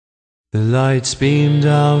The lights beam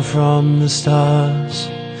down from the stars,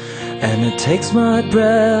 and it takes my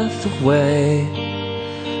breath away,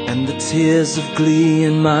 and the tears of glee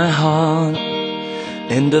in my heart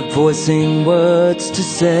end up voicing words to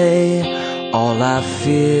say. All I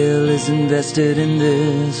feel is invested in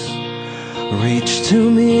this. Reach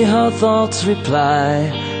to me, her thoughts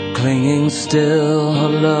reply, clinging still, her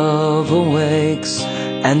love awakes,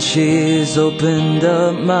 and she's opened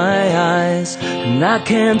up my eyes, and I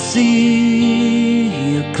can't see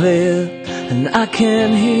you clear, and I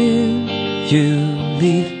can hear you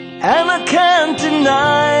leave, and I can't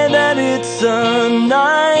deny that it's a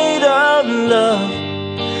night of love.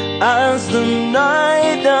 As the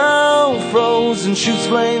night now frozen shoots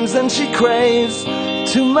flames, and she craves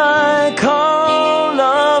to my call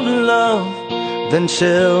of love, then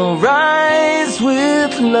she'll rise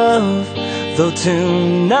with love. Though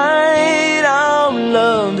tonight our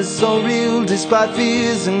love is so real, despite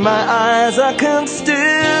fears in my eyes, I can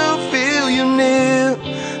still feel you near,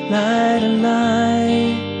 light and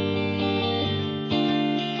light.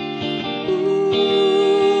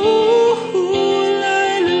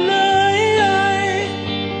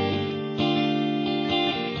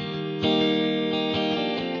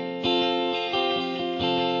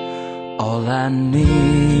 All I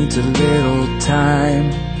need's a little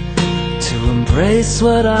time to embrace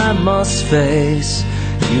what I must face.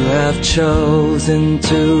 You have chosen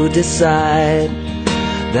to decide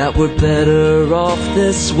that we're better off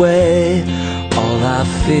this way. All I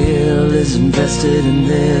feel is invested in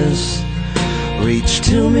this. Reach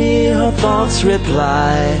to me, her thoughts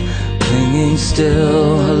reply, clinging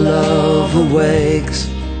still, her love awakes,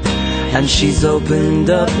 and she's opened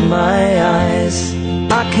up my eyes.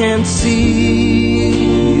 I can't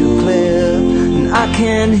see you clear, and I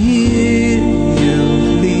can hear you